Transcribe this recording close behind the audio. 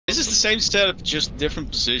This is the same setup, just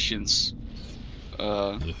different positions.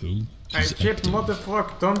 The who? Hey, Chip,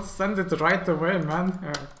 motherfucker, don't send it right away, man.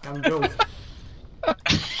 Can build.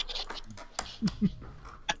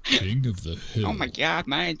 King of the hill. Oh my god,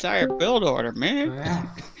 my entire build order, man. Yeah.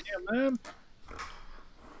 Yeah, man.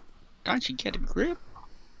 Can't you get a grip?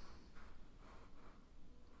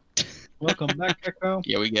 Welcome back, Echo.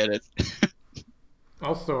 Yeah, we get it.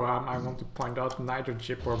 Also, I want to point out neither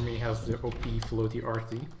Chip or me has the OP floaty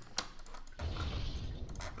RT.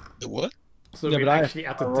 The what? So Yeah, we're but I have actually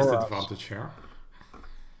at a Auroras. disadvantage here.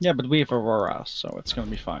 Yeah, but we have Aurora, so it's gonna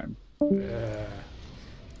be fine.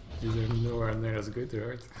 These are nowhere near as good,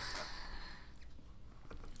 right?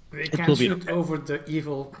 They It can will be shoot okay. over the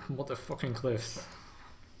evil motherfucking cliffs.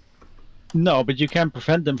 No, but you can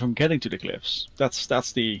prevent them from getting to the cliffs.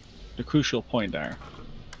 That's the crucial point there.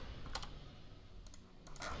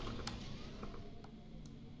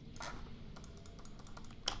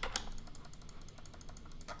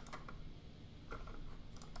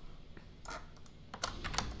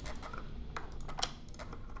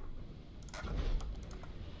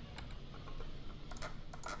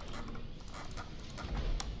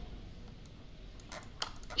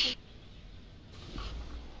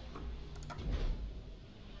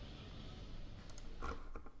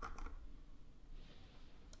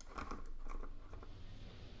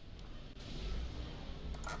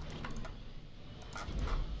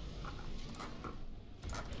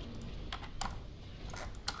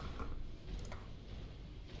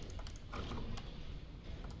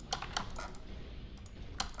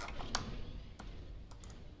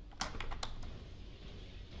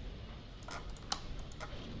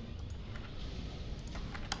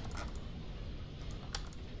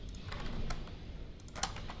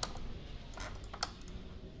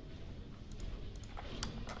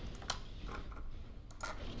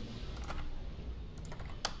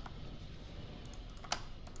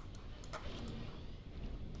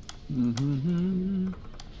 Mm-hmm.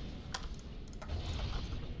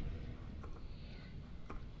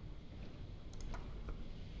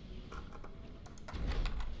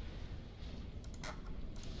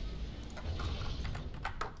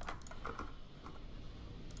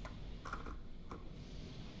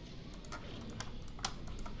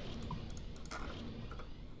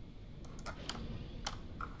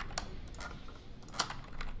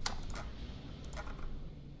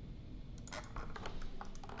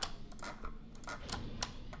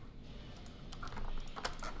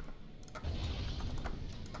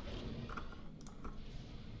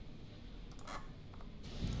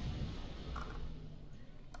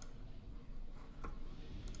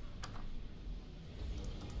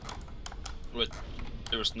 Wait,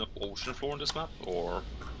 there's no ocean floor in this map, or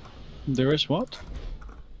There is what?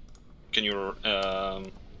 can your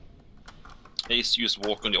ace use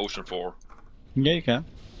walk on the ocean floor? Yeah, you can.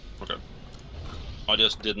 Okay. I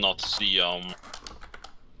just did not see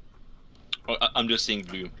I'm just seeing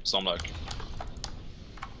blue, so I'm like,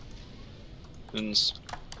 and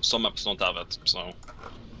some maps don't have it, so.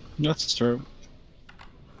 That's true.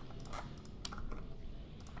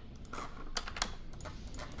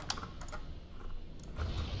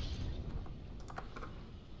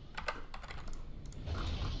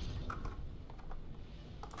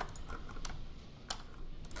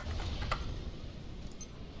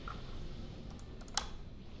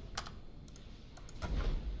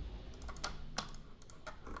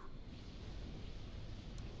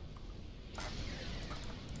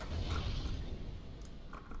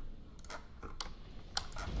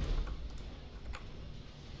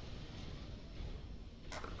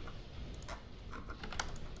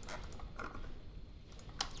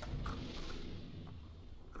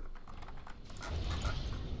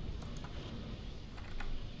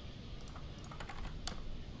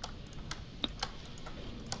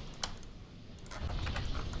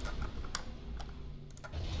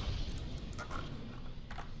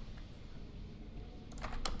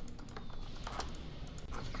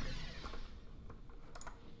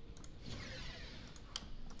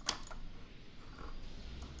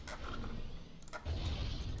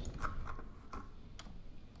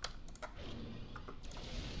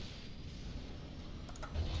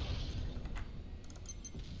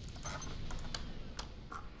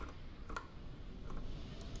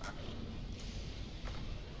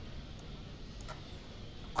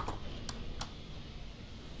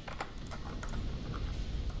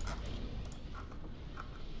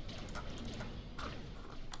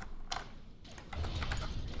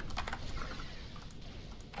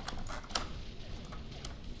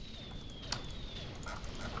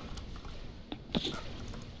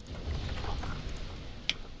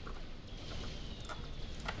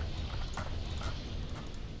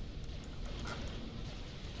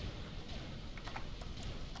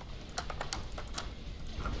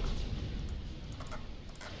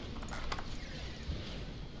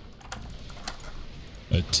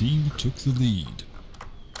 Red team took the lead.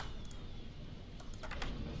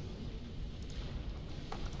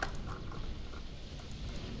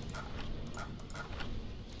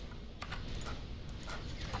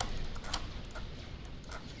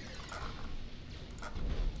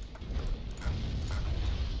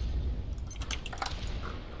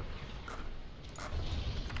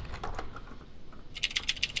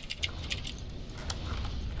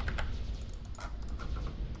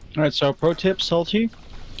 Alright, so pro tip, Salty.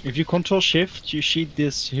 If you control shift, you see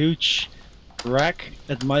this huge rack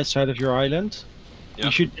at my side of your island. Yeah.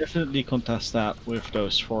 You should definitely contest that with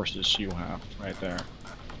those forces you have right there.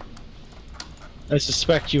 I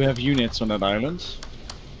suspect you have units on that island.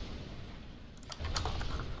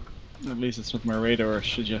 At least it's what my radar is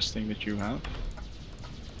suggesting that you have.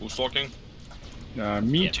 Who's talking?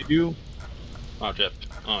 Me Yeah. to you. Ah, Jep.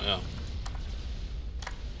 Oh, yeah.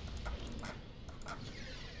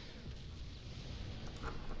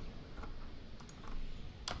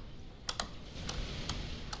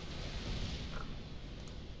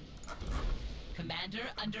 Commander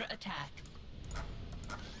under attack.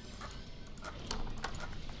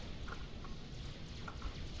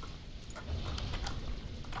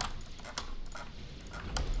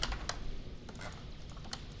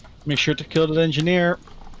 Make sure to kill that engineer.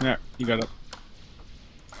 Yeah, you got it.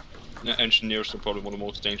 Yeah, engineers are probably one of the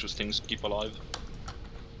most dangerous things to keep alive.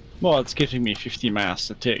 Well, it's giving me 50 mass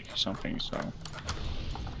to take something, so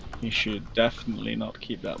you should definitely not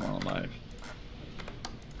keep that one alive.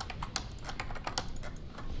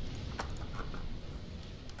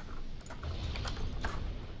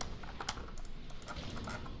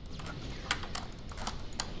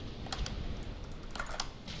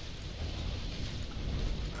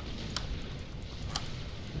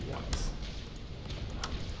 What?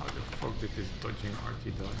 How the fuck did this dodging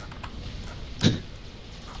RT die?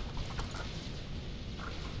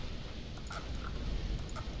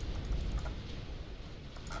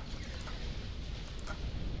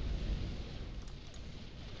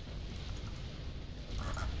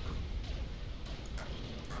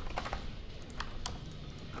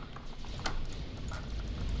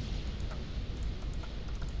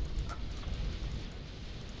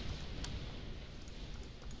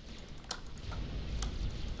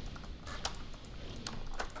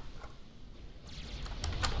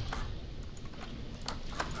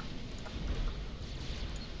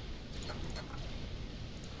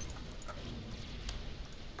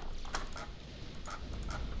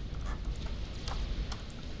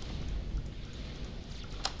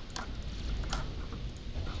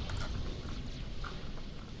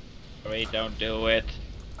 Ray, don't do it.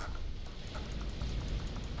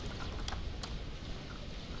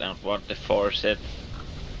 Don't want to force it.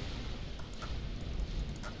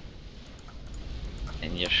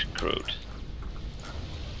 And you're screwed.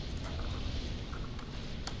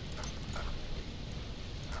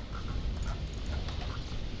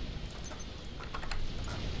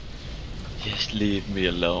 Just leave me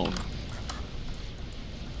alone.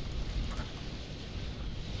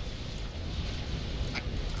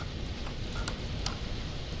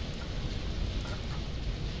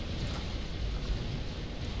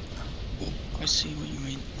 I see what you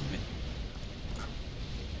mean. Right.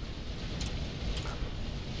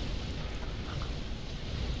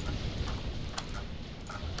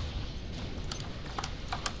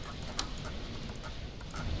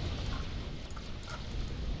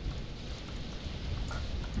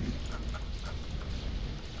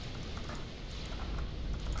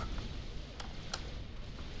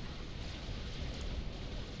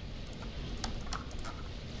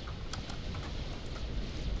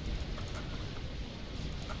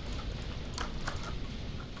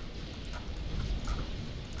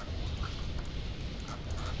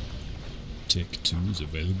 Tech 2 is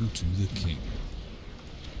available to the king.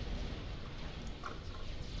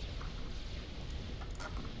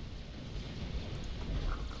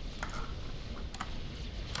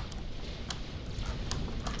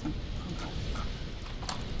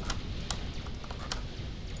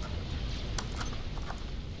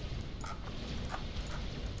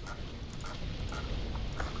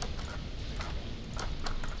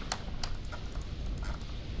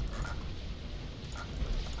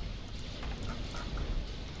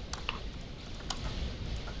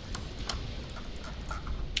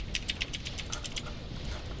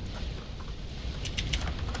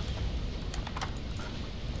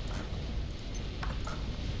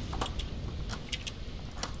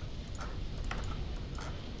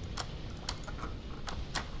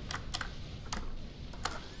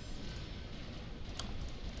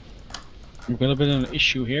 We've got a bit of an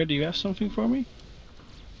issue here. Do you have something for me?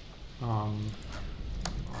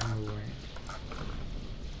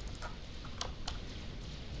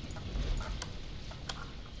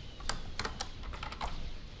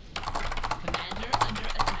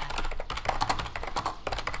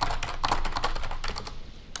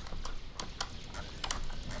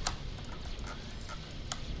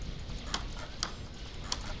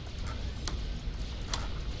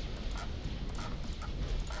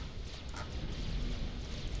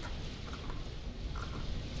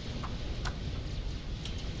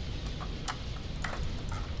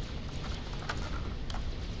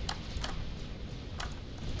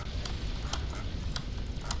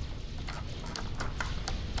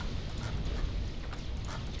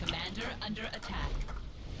 under attack.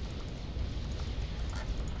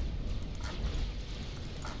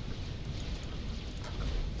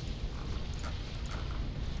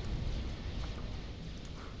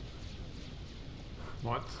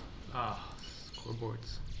 What? Ah,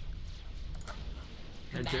 scoreboards.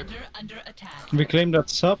 Hey, Jip. Commander under attack. Reclaim that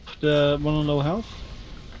sub, the one on low health.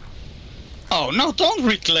 Oh no, don't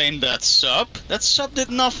reclaim that sub. That sub did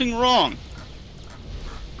nothing wrong.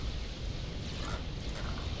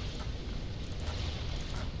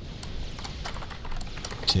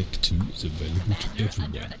 Tech 2 is available to Commander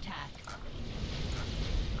under everyone. attack.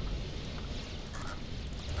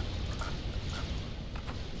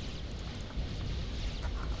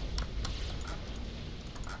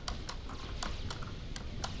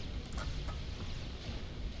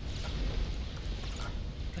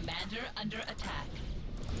 Commander under attack.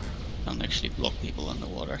 Don't actually block people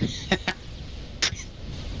underwater.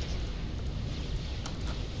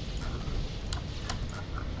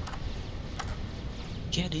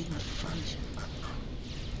 Get in the front.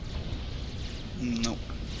 No.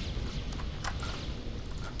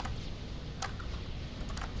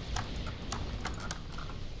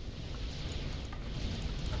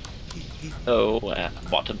 So,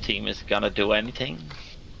 bottom team is gonna do anything?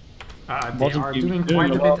 They Bottom are team doing doing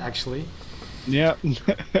quite a a lot. bit actually. Yeah.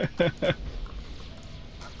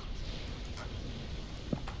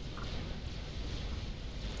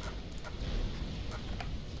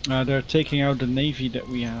 They're taking out the navy that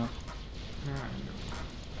we have.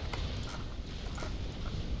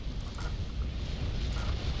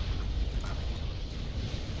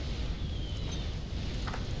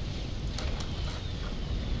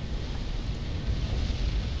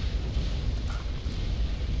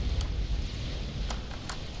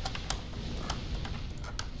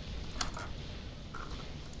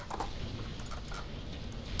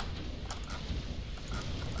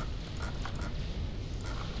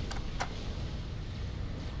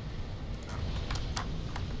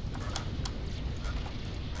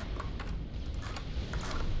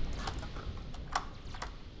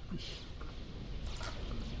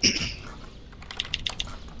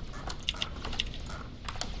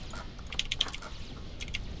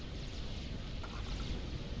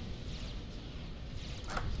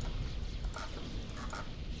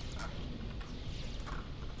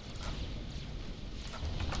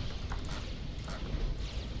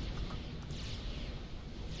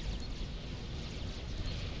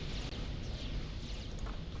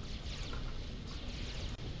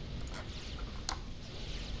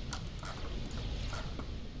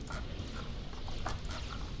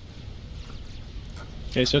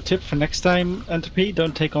 Okay, so tip for next time, Entropy,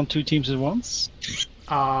 don't take on 2 teams at once.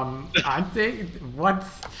 I think what?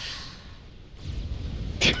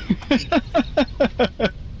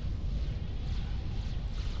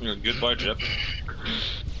 Goodbye, Jip.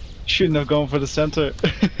 Shouldn't have gone for the center.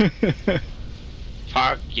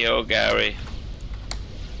 Fuck you, Gary.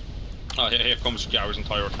 Oh, here comes Gary's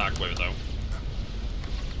entire attack wave though.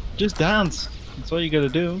 Just dance. That's all you gotta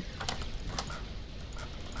do.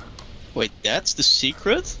 Wait, that's the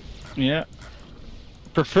secret? Yeah.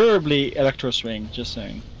 Preferably electro swing, just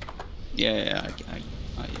saying. Yeah,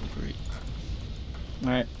 I agree.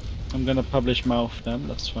 Alright. I'm gonna publish mouth then,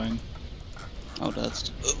 that's fine. Oh,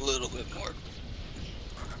 that's a little bit more.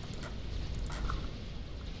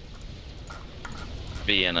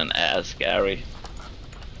 Being an ass, Gary.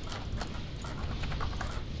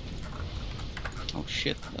 Oh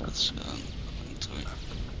shit, that's sorry.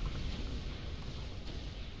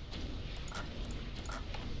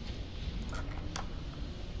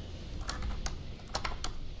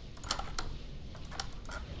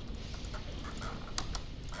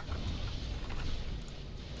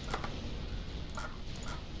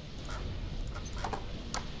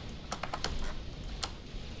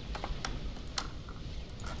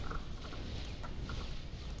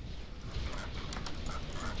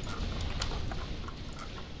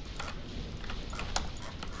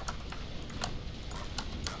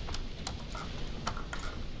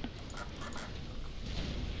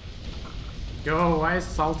 Go away,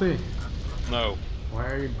 Salty. No, Why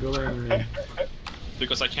are you bullying me?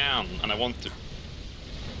 because I can and I want to.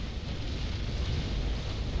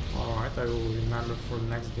 Alright, I will remember for the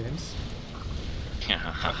next games.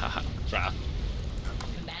 Trap.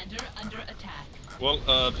 Commander under attack. Well,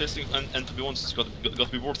 pissing and to be honest, it's got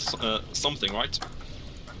to be worth something, right?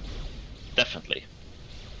 Definitely.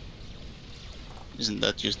 Isn't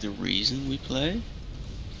that just the reason we play?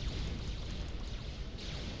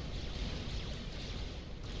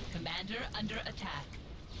 Commander under attack.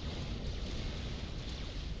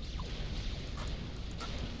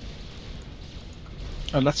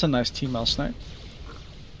 Oh, that's a nice T-mail snipe.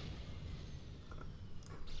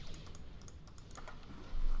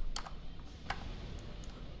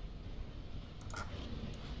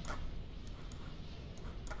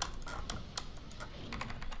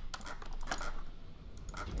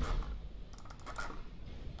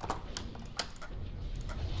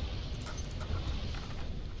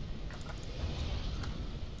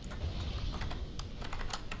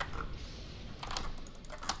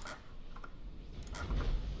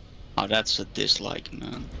 Oh, that's a dislike,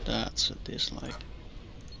 man. That's a dislike.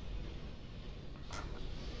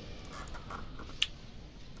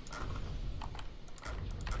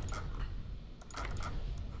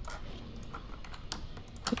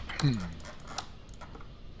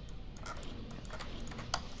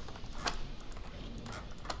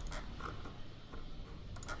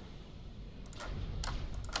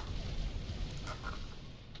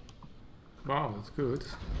 Wow, that's good.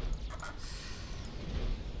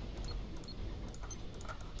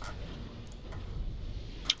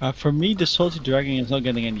 For me, the Salty Dragon is not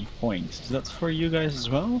getting any points. Is that for you guys as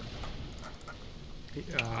well?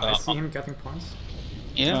 I see him getting points.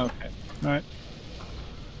 Yeah. Oh, okay. Alright.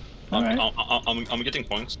 Alright. I'm getting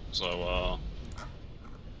points, so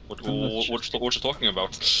what you talking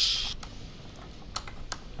about?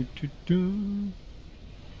 Do.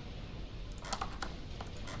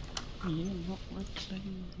 Yeah, not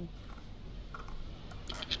reclaiming.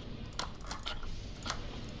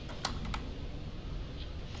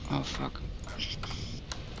 Oh fuck.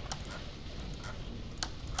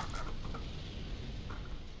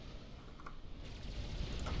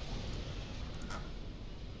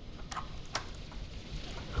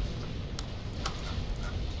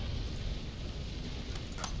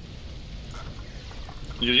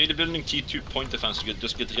 You're really building T2 point defense to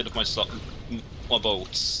just get rid of my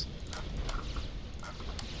boats.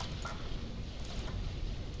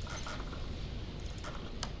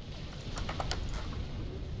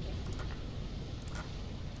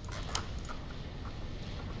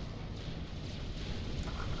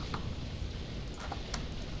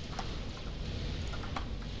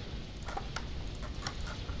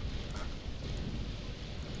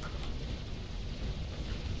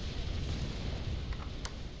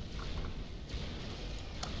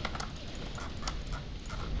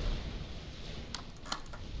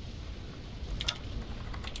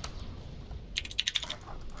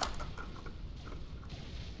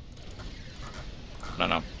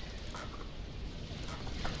 No.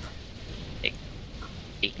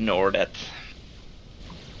 Ignore that.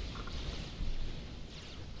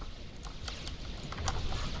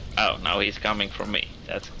 Oh, now he's coming from me.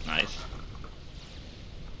 That's nice.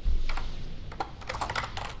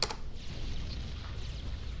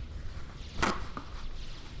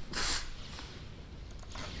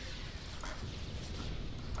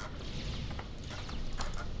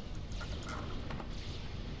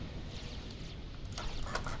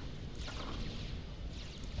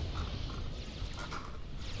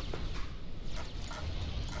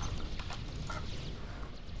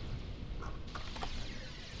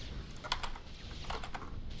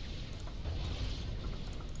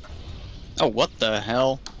 Oh, what the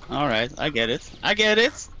hell? Alright, I get it. I get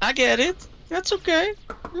it. I get it. That's okay.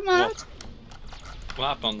 I'm out. What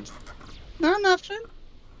happened? No, nothing.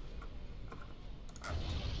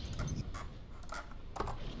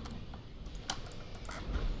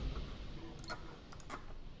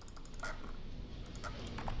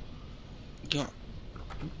 Go.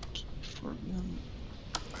 For him.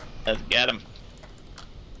 Let's get him.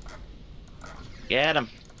 Get him.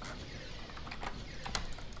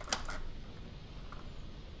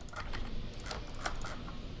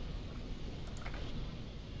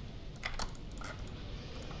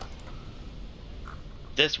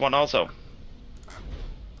 This one also.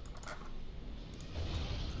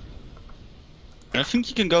 I think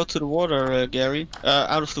you can go to the water, Gary.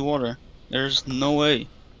 Out of the water. There's no way.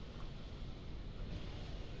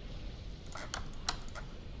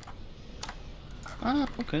 Ah,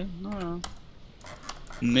 okay. No.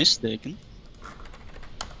 Mistaken.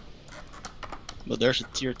 But there's a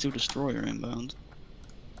tier 2 destroyer inbound.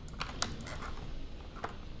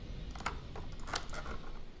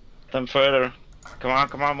 Them further.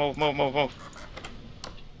 Come on, move.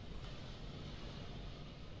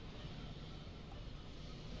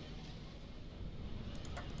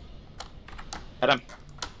 Get him.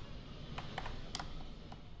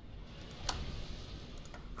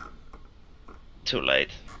 Too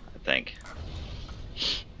late, I think.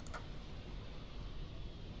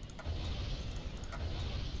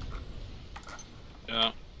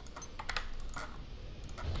 Yeah.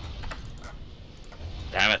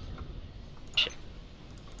 Damn it. Shit.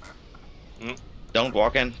 Don't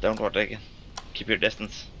walk in. Don't walk in. Keep your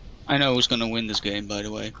distance. I know who's gonna win this game, by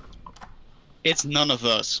the way. It's none of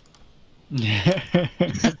us.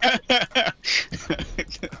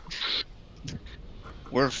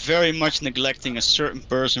 We're very much neglecting a certain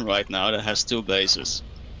person right now that has 2 bases.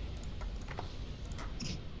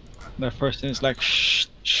 The first thing is like shh,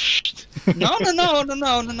 shh. No.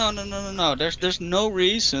 There's no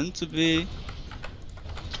reason to be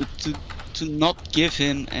to not give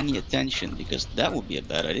him any attention, because that would be a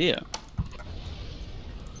bad idea.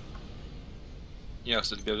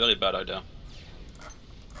 Yes, it'd be a very bad idea.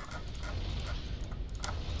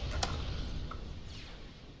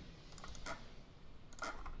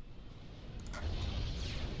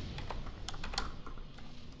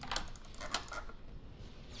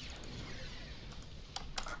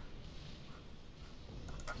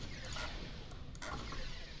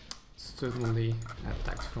 Suddenly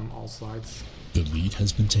attacks from all sides. The lead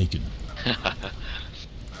has been taken. Oh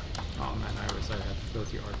man, I wish I had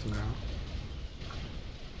floaty RT now.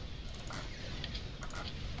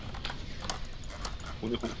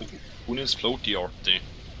 Who needs floaty RT?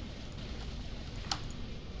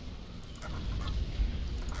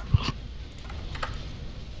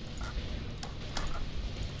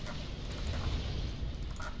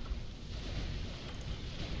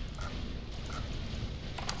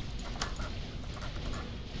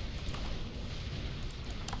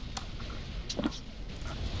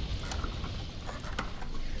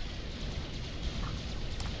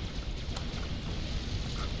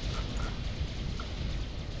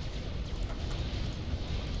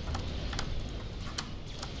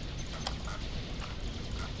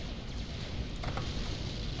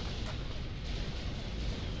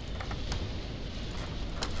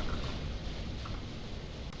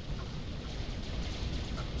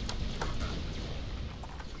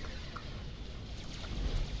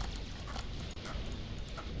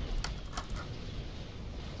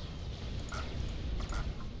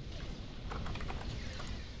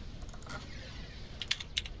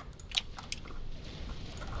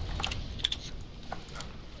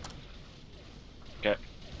 Okay.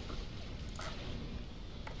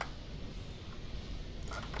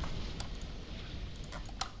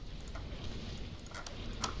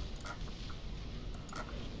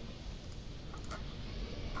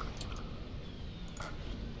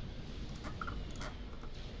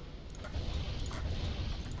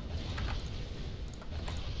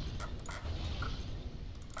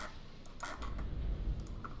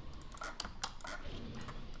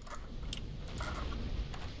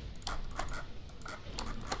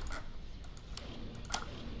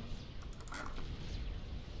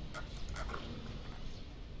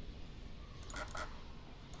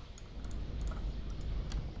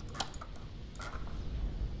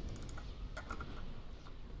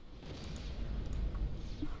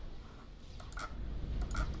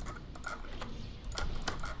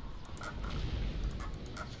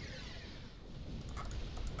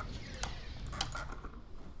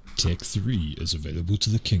 Tech 3 is available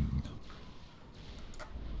to the king.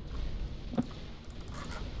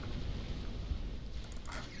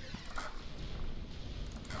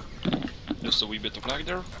 Just a wee bit of lag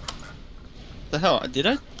there. The hell, did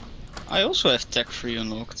I? I also have Tech 3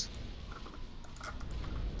 unlocked.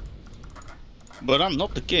 But I'm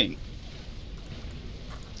not the king.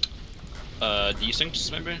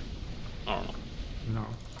 Desyncs maybe? I don't know. No.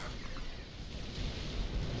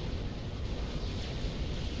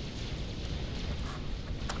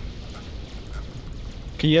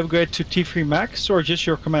 Can you upgrade to T3 Max or just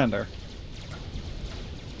your commander?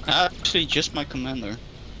 Actually, just my commander.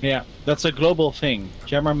 Yeah, that's a global thing.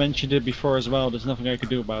 Jammer mentioned it before as well. There's nothing I could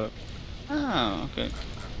do about it. Ah, okay.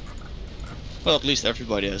 Well, at least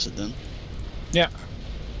everybody has it then. Yeah.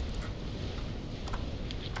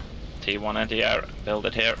 T1 anti-air. Build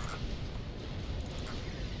it here.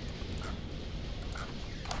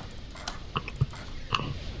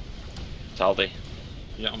 Salty.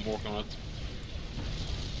 Yeah, I'm working on it.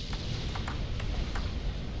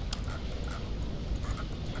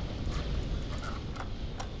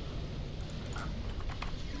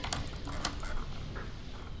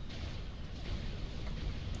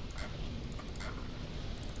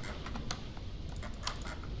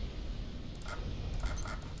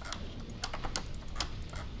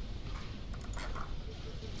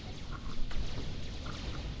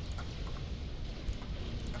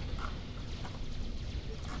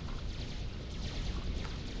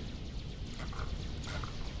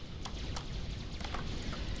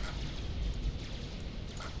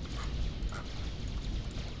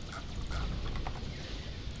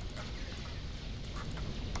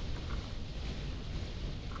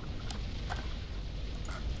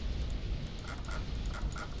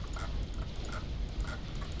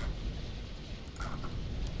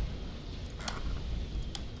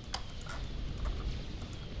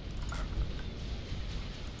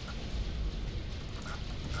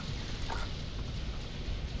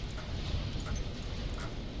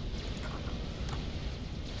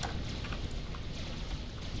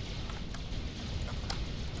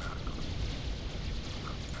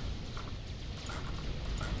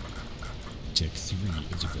 Tech 3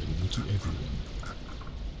 is available to everyone.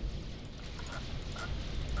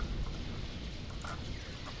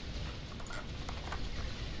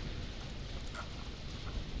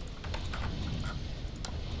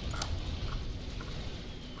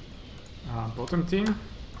 Bottom team,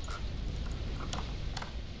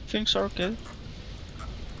 Things are okay.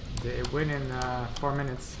 they win in 4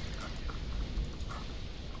 minutes.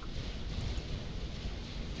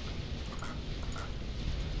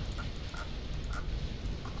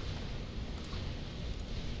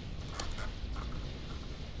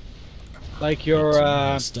 Like your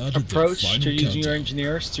Started their approach final to using your countdown.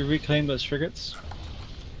 engineers to reclaim those frigates.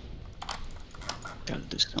 Gotta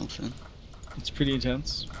do something, It's pretty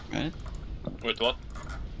intense. right? Wait, what?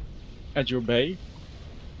 At your bay.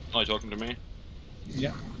 Are you talking to me?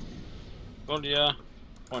 Yeah. Well, yeah.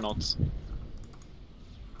 Why not?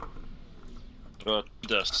 But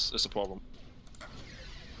this is a problem.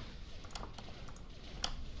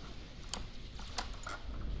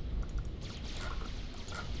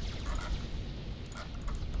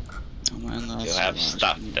 Oh man, that's You have so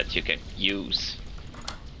stuff nice. that you can use.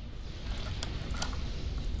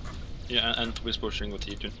 Yeah, and we're pushing with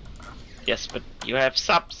T2. Yes, but you have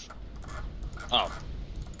subs. Oh.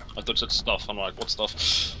 I thought it said stuff. I'm like, what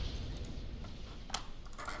stuff?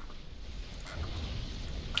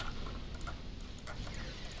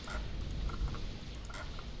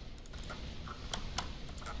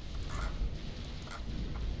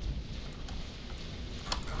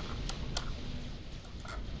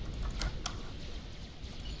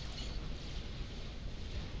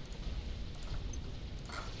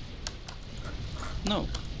 No.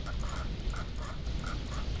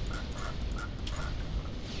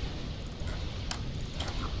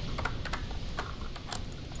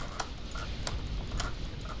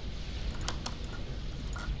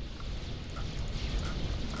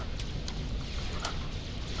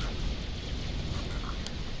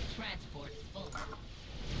 Transport is full.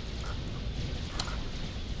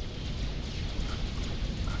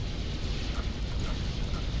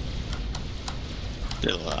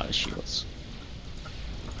 Did a lot of shields.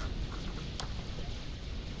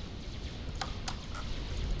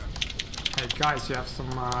 Hey guys, you have some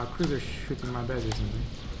cruisers shooting my base, isn't it?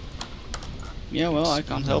 Yeah, well, I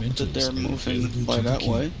can't help that they're moving by that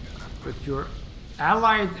way. But your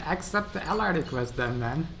allied, accept the allied request then,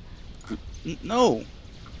 man. No.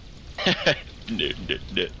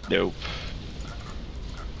 No.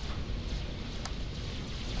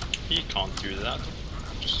 He can't do that.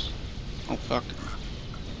 Just Oh fuck.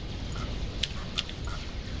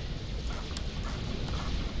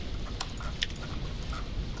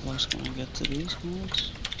 Close can I get to these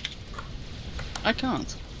modes? I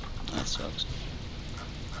can't. That sucks.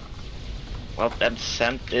 Well, then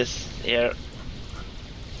send this here.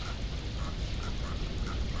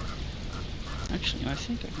 Actually, I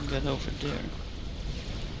think I can get over there.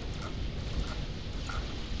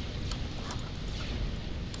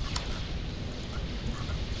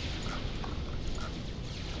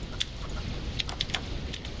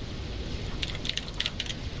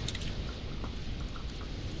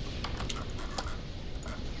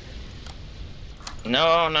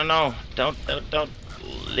 No, no, no. Don't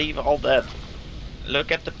leave all that.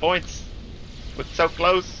 Look at the points. We're so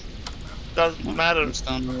close. Doesn't matter. It's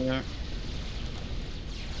down over there.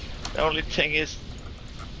 The only thing is,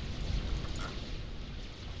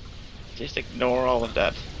 just ignore all of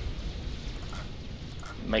that.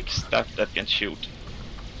 Make stuff that can shoot.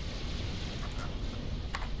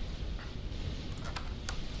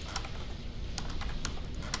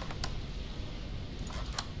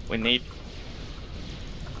 We need...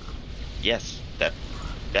 Yes, that...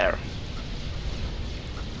 There.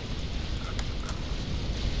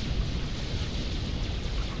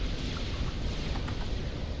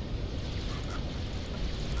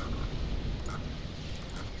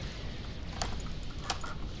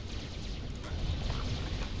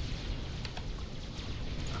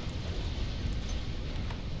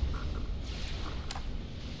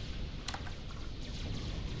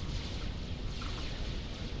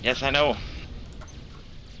 Yes, I know.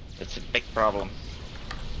 It's a big problem.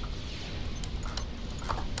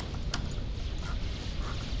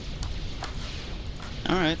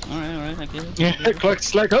 Alright, I get it. Yeah,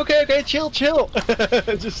 Clark's like, okay, chill.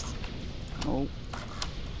 Just. Oh.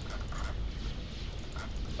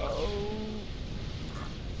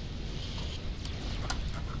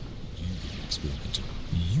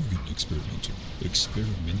 You get experimental.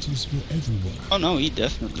 Experimentals for everyone. Oh no, he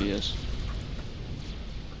definitely is.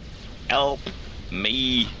 Help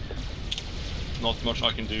me. not much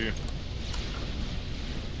I can do.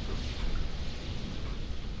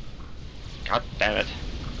 God damn it.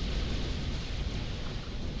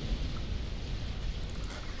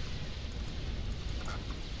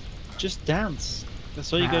 Just dance.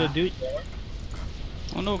 That's all you gotta do.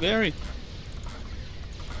 Oh no, Gary.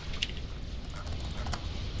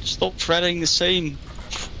 Stop fretting the same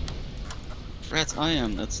fret I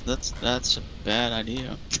am. That's a bad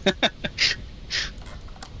idea.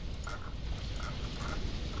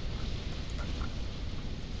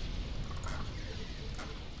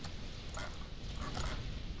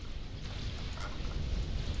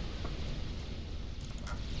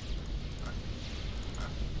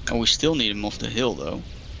 Oh, we still need him off the hill though.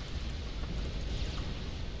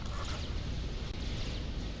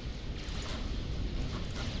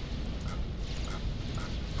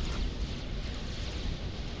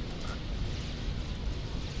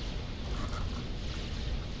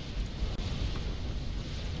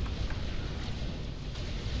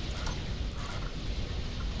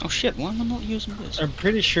 Oh shit, why am I not using this? I'm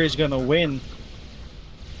pretty sure he's gonna win.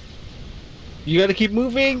 You gotta keep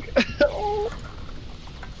moving!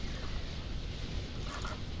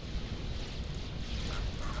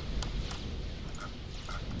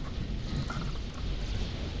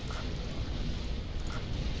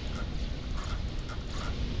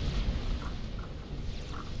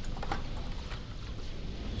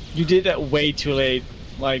 You did that way too late.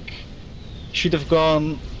 Like, should have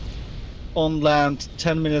gone on land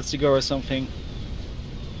 10 minutes ago or something.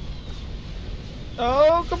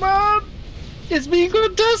 Oh, come on! It's being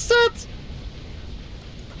contested!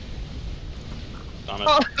 Damn it.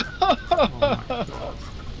 Oh my god.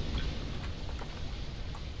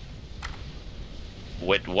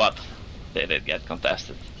 With what did it get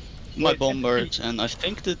contested? My bombers, and I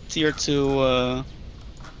think the tier 2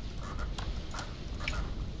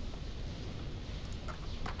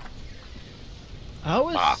 How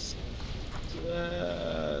is...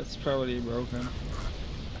 it's probably broken.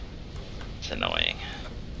 It's annoying.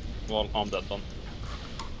 Well, I'm dead then.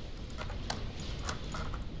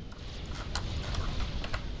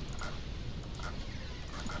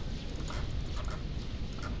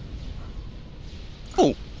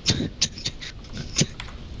 Oh!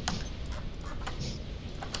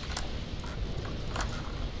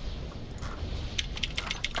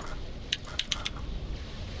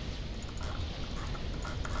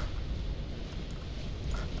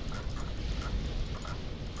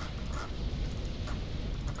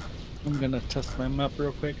 I'm gonna test my map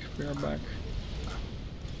real quick. Be right back.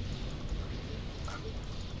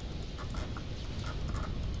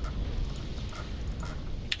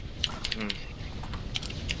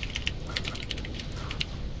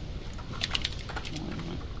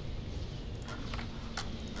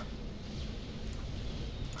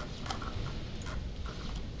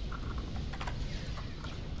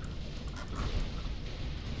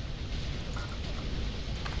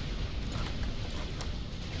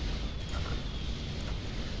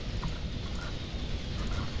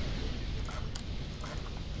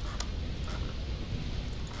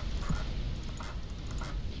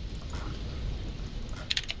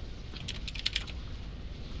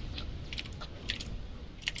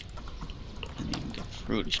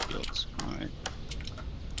 Through the shields. Alright.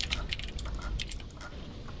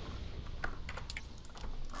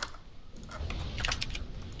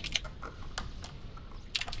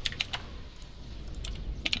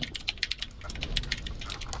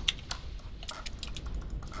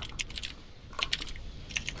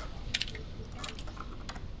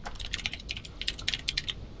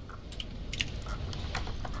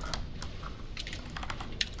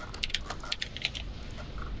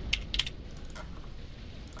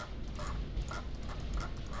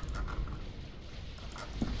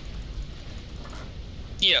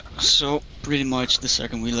 Yeah, so pretty much the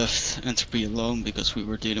second we left Entropy alone because we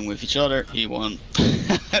were dealing with each other, he won.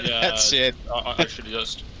 That's it. I should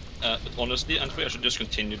just, honestly, Entropy, I should just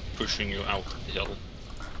continue pushing you out the hill.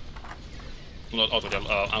 Not out of the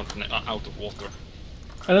hill, out of water.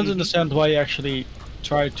 I don't understand why you actually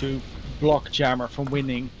tried to block Jammer from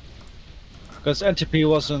winning. Because Entropy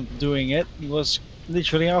wasn't doing it, he was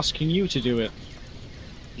literally asking you to do it.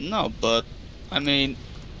 No, but, I mean,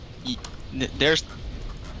 there's,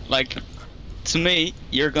 like, to me,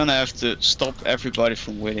 you're gonna have to stop everybody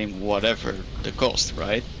from winning whatever the cost,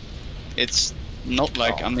 right? It's not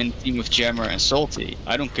like I'm in a team with Jammer and Salty.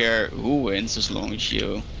 I don't care who wins as long as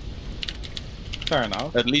you Fair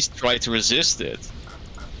enough. at least try to resist it.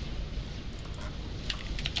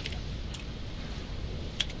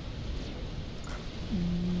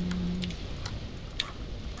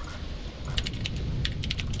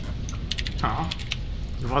 Huh?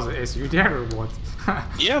 Was it SU there or what?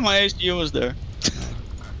 Yeah, my HDU was there.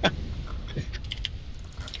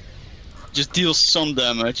 Just deal some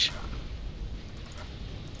damage.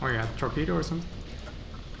 Oh yeah, torpedo or something?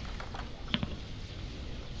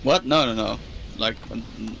 What? No. Like, I'm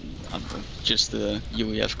just the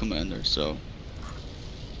UEF commander, so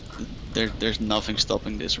there's nothing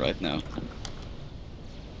stopping this right now.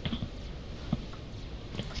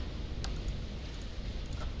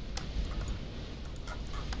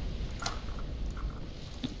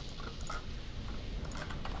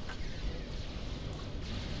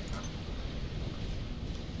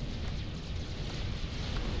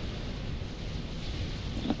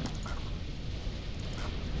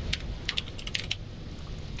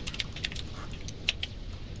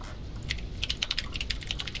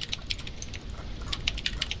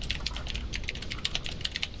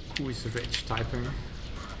 Who is rage typing?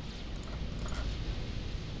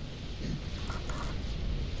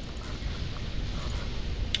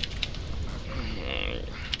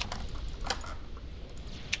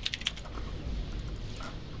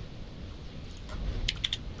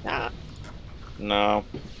 No,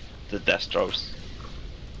 the Destros.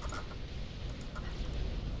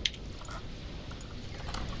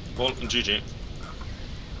 Well, GG.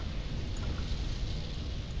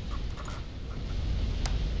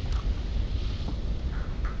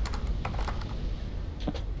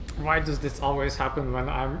 Why does this always happen when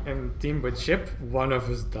I'm in team with ship? One of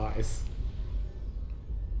us dies.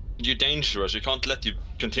 You're dangerous. You can't let you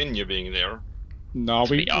continue being there. No,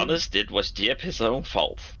 To be honest, it was Jip his own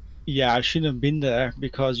fault. Yeah, I shouldn't have been there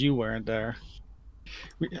because you weren't there.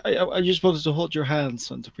 I just wanted to hold your hands,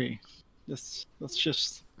 Entropy. That's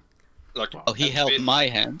just. Like, Oh, he held my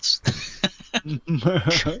hands.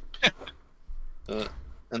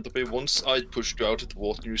 Entropy, once I pushed you out of the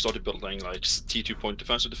water, you started building like T2 point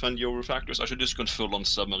defense to defend your refractors. I should just gone full on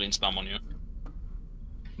submarine spam on you,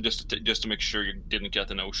 just to make sure you didn't get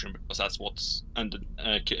an ocean, because that's what's ended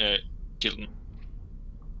killed me.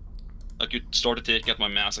 Like, you started taking at my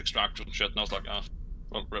mass extractor and shit, and I was like, ah,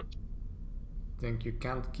 well, rip. Think you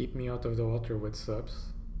can't keep me out of the water with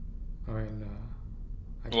subs? I mean,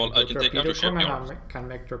 I can take out your shipyard. I can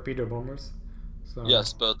make torpedo bombers. So.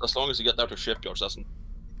 Yes, but as long as you get out of shipyards, doesn't.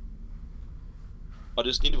 I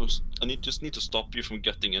just need to stop you from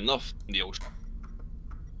getting enough in the ocean.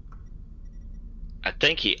 I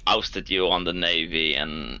think he ousted you on the Navy,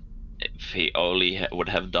 and if he only would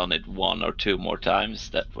have done it 1 or 2 more times,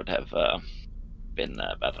 that would have been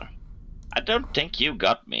better. I don't think you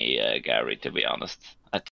got me, Gary, to be honest.